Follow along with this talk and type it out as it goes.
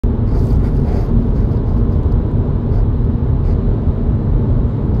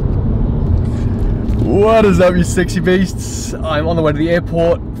What is up, you sexy beasts? I'm on the way to the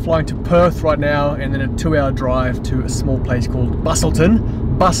airport, flying to Perth right now, and then a 2-hour drive to a small place called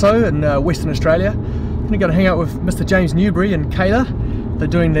Busselton, Busso in Western Australia. I'm gonna go to hang out with Mr. James Newbury and Kayla. They're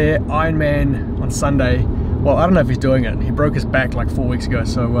doing their Ironman on Sunday. Well, I don't know if he's doing it. He broke his back like 4 weeks ago,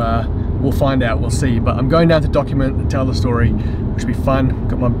 so we'll find out, we'll see. But I'm going down to document and tell the story, which will be fun.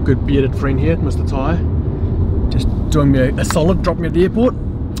 Got my good bearded friend here, Mr. Ty, just doing me a solid, dropping me at the airport.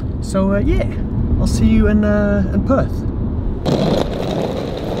 So yeah, I'll see you in Perth.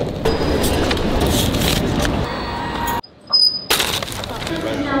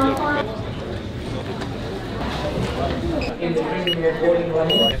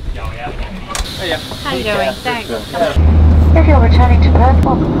 How you doing? Thanks. If you're returning to Perth,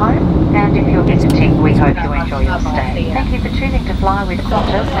 welcome home. And if you're visiting, we hope you enjoy your stay. Thank you for choosing to fly with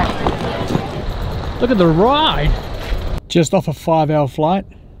Qantas. Look at the ride! Just off a 5-hour flight.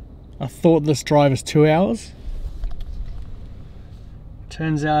 I thought this drive is 2 hours.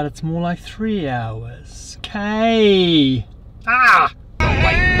 Turns out it's more like 3 hours. Okay. Ah!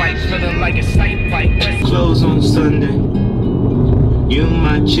 Close on Sunday. You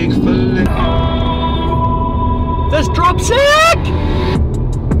my Chick-fil-A. This drop's sick!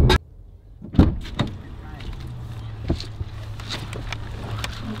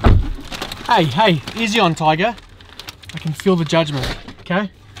 Hey, easy on, Tiger. I can feel the judgment, okay?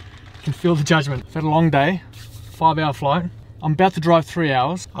 I can feel the judgment. I've had a long day, 5-hour flight. I'm about to drive 3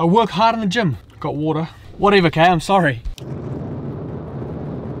 hours. I work hard in the gym. Got water. Whatever, okay? I'm sorry.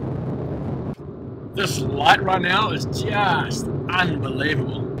 This light right now is just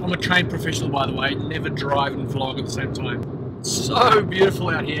unbelievable. I'm a trained professional, by the way. Never drive and vlog at the same time. So beautiful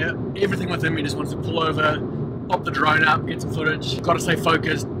out here. Everything within me just wants to pull over, pop the drone up, get some footage. Got to stay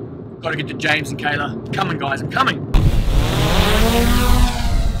focused. Got to get to James and Kayla. Coming, guys, I'm coming.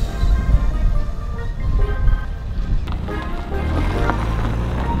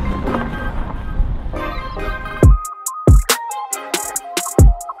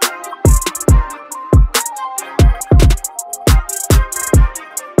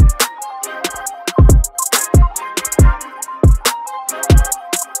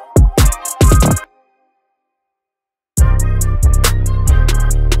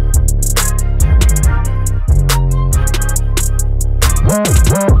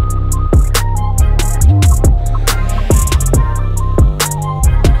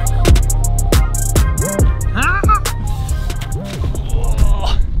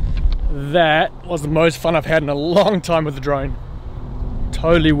 That was the most fun I've had in a long time with the drone.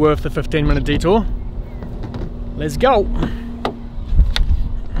 Totally worth the 15-minute detour. Let's go.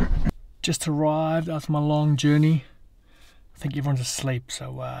 Just arrived after my long journey. I think everyone's asleep,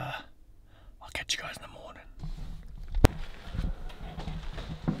 so I'll catch you guys in the morning.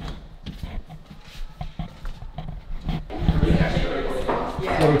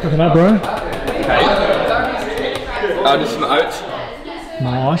 What are we cooking up, bro? Okay. Just some oats.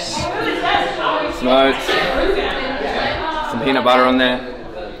 Nice. Some oats. Some peanut butter on there.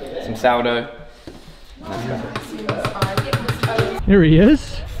 Some sourdough. Here he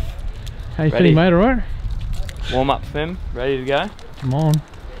is. How you feeling, mate? Alright? Warm up for him. Ready to go. Come on.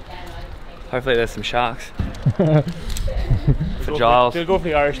 Hopefully there's some sharks. For Giles. They'll go for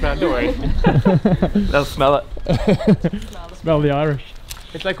the Irish, man, don't worry. They'll smell it. Smell the Irish.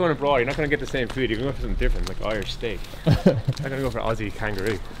 It's like going abroad, you're not going to get the same food, you're going to go for something different, like Irish steak. I'm not going to go for Aussie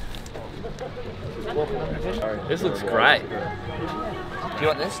kangaroo. This looks great. Do you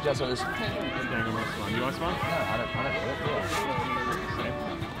want this? Do you want this? Do you want some?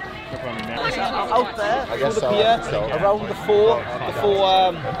 Out there, through the pier, around the four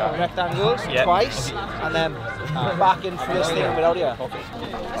rectangles twice, and then back in for this thing without you.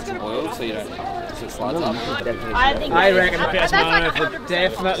 Oil, so you don't. So it slides up. I reckon the fittest man would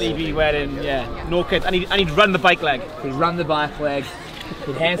definitely be wearing, no kids. And he'd run the bike leg. He'd run the bike leg.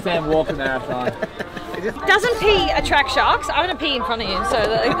 He'd handstand walk the marathon. Doesn't pee attract sharks? I'm gonna pee in front of you so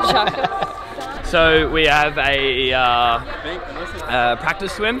that the shark. So we have a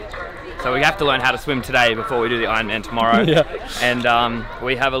practice swim. So we have to learn how to swim today before we do the Ironman tomorrow. Yeah. And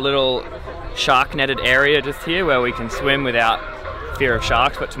we have a little shark netted area just here where we can swim without fear of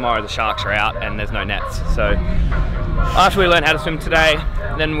sharks, but tomorrow the sharks are out and there's no nets. So after we learn how to swim today,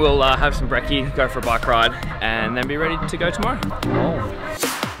 then we'll have some brekkie, go for a bike ride, and then be ready to go tomorrow.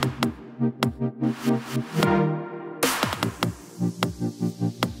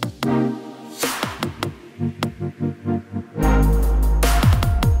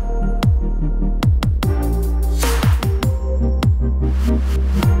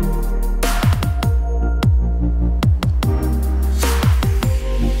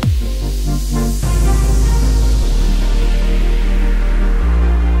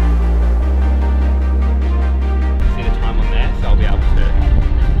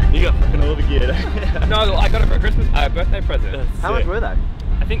 Yeah. No, I got it for a Christmas birthday present. How much were they?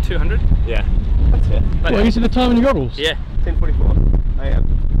 I think 200. Yeah. That's it. But Well, you see the time in your goggles? yeah, 10:44. I am.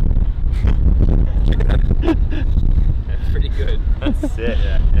 that's pretty good. That's it.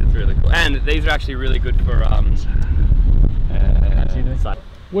 Yeah, it's really cool. And these are actually really good for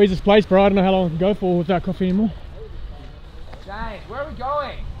Where's this place, bro? I don't know how long I can go for without coffee anymore. James, where are we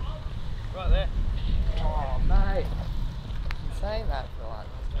going? right there. Oh, mate. You're saying that for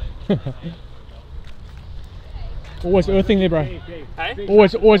like. Always earthing there, bro. Hey?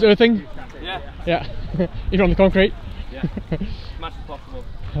 Always earthing. Yeah. Yeah. Even on the concrete. Yeah. As much as possible.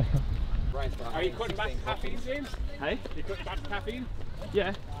 Are you cutting back caffeine, James? Hey? You cutting back caffeine?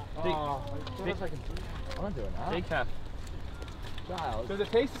 Yeah. Oh, I'm not doing that. Decaf. Giles, does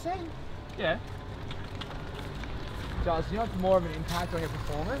it taste the same? Yeah. Giles, you know what's more of an impact on your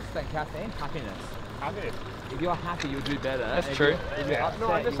performance than caffeine? Happiness. Happy. If you're happy, you'll do better. That's If true. If you're upset, No,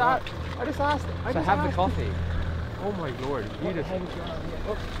 I just you won't. asked. So have the coffee. Oh my lord.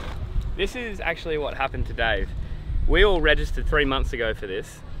 This is actually what happened to Dave. We all registered 3 months ago for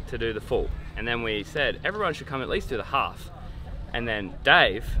this to do the full, and then we said everyone should come at least do the half. And then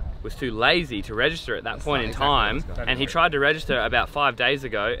Dave was too lazy to register at that point in time, and he tried to register about 5 days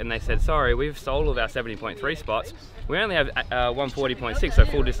ago, and they said, sorry, we've sold all of our 70.3 spots. We only have 140.6, so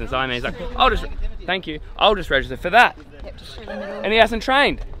full distance Ironman. He's like, thank you, I'll just register for that. And he hasn't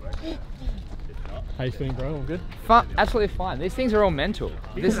trained. How you feeling, bro? All good? Absolutely fine. These things are all mental.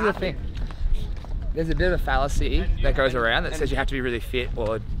 This is the thing. There's a bit of a fallacy that goes around that says you have to be really fit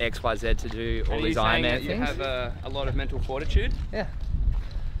or X, Y, Z to do all these Ironman things. You have a lot of mental fortitude? Yeah.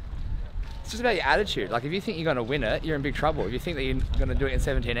 It's just about your attitude. Like if you think you're going to win it, you're in big trouble. If you think that you're going to do it in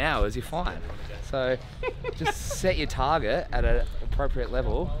 17 hours, you're fine. So just set your target at an appropriate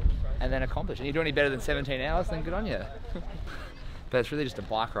level and then accomplish. And you do any better than 17 hours, then good on you. But it's really just a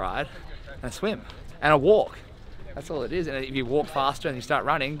bike ride and a swim and a walk. That's all it is. And if you walk faster and you start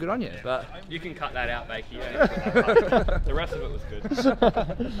running, good on you. But you can cut that out, Bakey. You don't need to put that part. The rest of it was good. I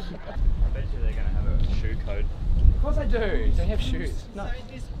bet you they're going to have a shoe code. of course I do. Don't have shoes. No. I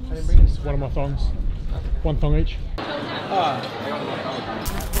didn't bring this. One of my thongs. One thong each.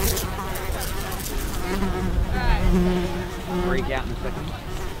 Freak out in a second.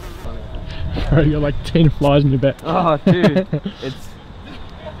 Bro, you got like 10 flies in your back. Oh, dude.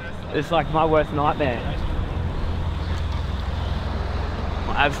 It's like my worst nightmare.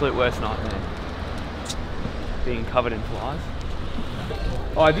 My absolute worst nightmare. Being covered in flies.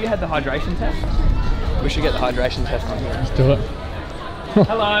 Oh, have you had the hydration test? We should get the hydration test on here. Let's do it.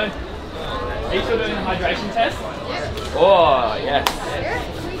 Hello. Are you still doing the hydration test? Yes. Oh, yes.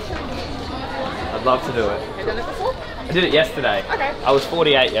 I'd love to do it. Have you done it before? I did it yesterday. Okay. I was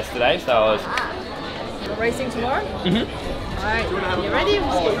 48 yesterday, so I was... You're racing tomorrow? Mm-hmm. Alright, you ready?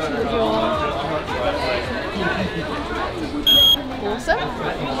 We'll just get into your... Awesome.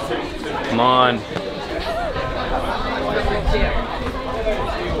 Come on.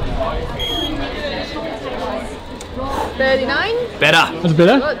 $39? Better. That's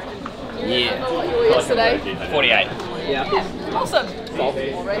better? Good. Yeah. What you were yesterday? 48. Yeah. Awesome. All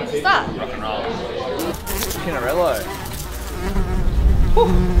ready to start. Rock and roll. Pinarello.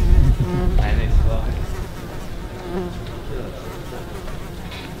 And it's like...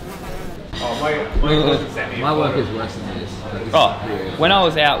 My work is worse than this. Oh, when I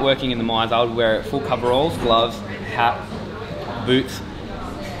was out working in the mines, I would wear full coveralls, gloves, hat, boots,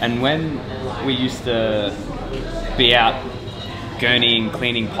 and when we used to be out gurneying,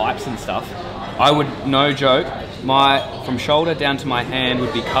 cleaning pipes and stuff, I would, no joke, from shoulder down to my hand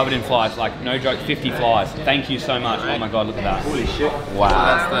would be covered in flies, like no joke, 50 flies. Thank you so much. Oh my god, look at that. Holy shit. Wow. So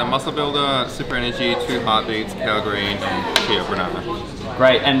that's the Muscle Builder, Super Energy, 2 Heartbeats, Pale Green, and Chia Banana.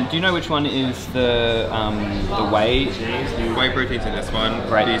 Great, and do you know which one is the whey? Whey protein's in this one.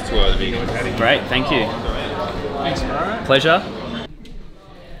 Great. These 2 are the vegan. Great, thank you. Thanks, bro. Pleasure.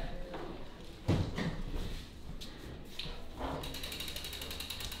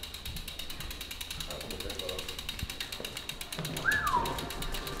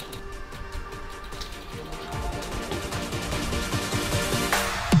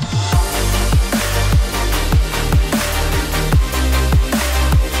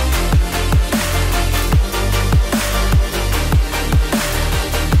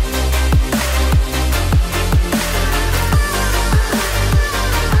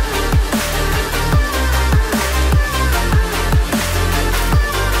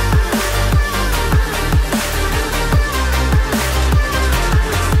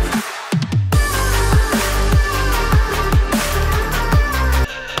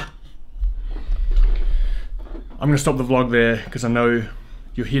 I'm going to stop the vlog there because I know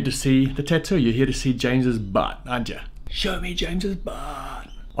you're here to see the tattoo. You're here to see James's butt, aren't you? Show me James's butt.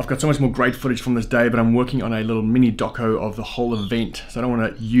 I've got so much more great footage from this day, but I'm working on a little mini doco of the whole event, so I don't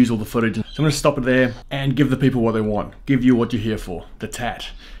want to use all the footage. So I'm going to stop it there and give the people what they want. Give you what you're here for, the tat.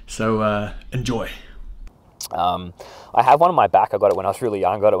 So enjoy. I have one on my back. I got it when I was really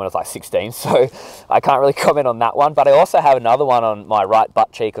young. I got it when I was like 16, so I can't really comment on that one. But I also have another one on my right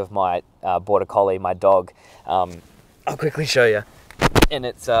butt cheek of my border collie, my dog. I'll quickly show you. And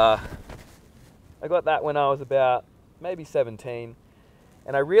it's, I got that when I was about maybe 17.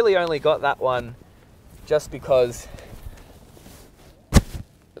 And I really only got that one just because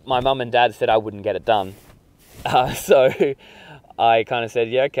my mum and dad said I wouldn't get it done. So I kind of said,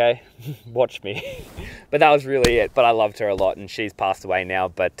 yeah, okay, watch me. But that was really it. But I loved her a lot, and she's passed away now.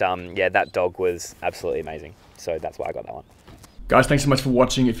 But yeah, that dog was absolutely amazing. So that's why I got that one. Guys, thanks so much for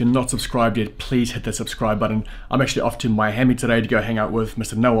watching. If you're not subscribed yet, please hit that subscribe button. I'm actually off to Miami today to go hang out with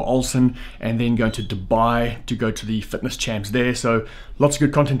Mr. Noah Olsen, and then going to Dubai to go to the fitness champs there. So lots of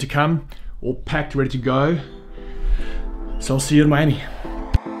good content to come, all packed, ready to go. So I'll see you in Miami.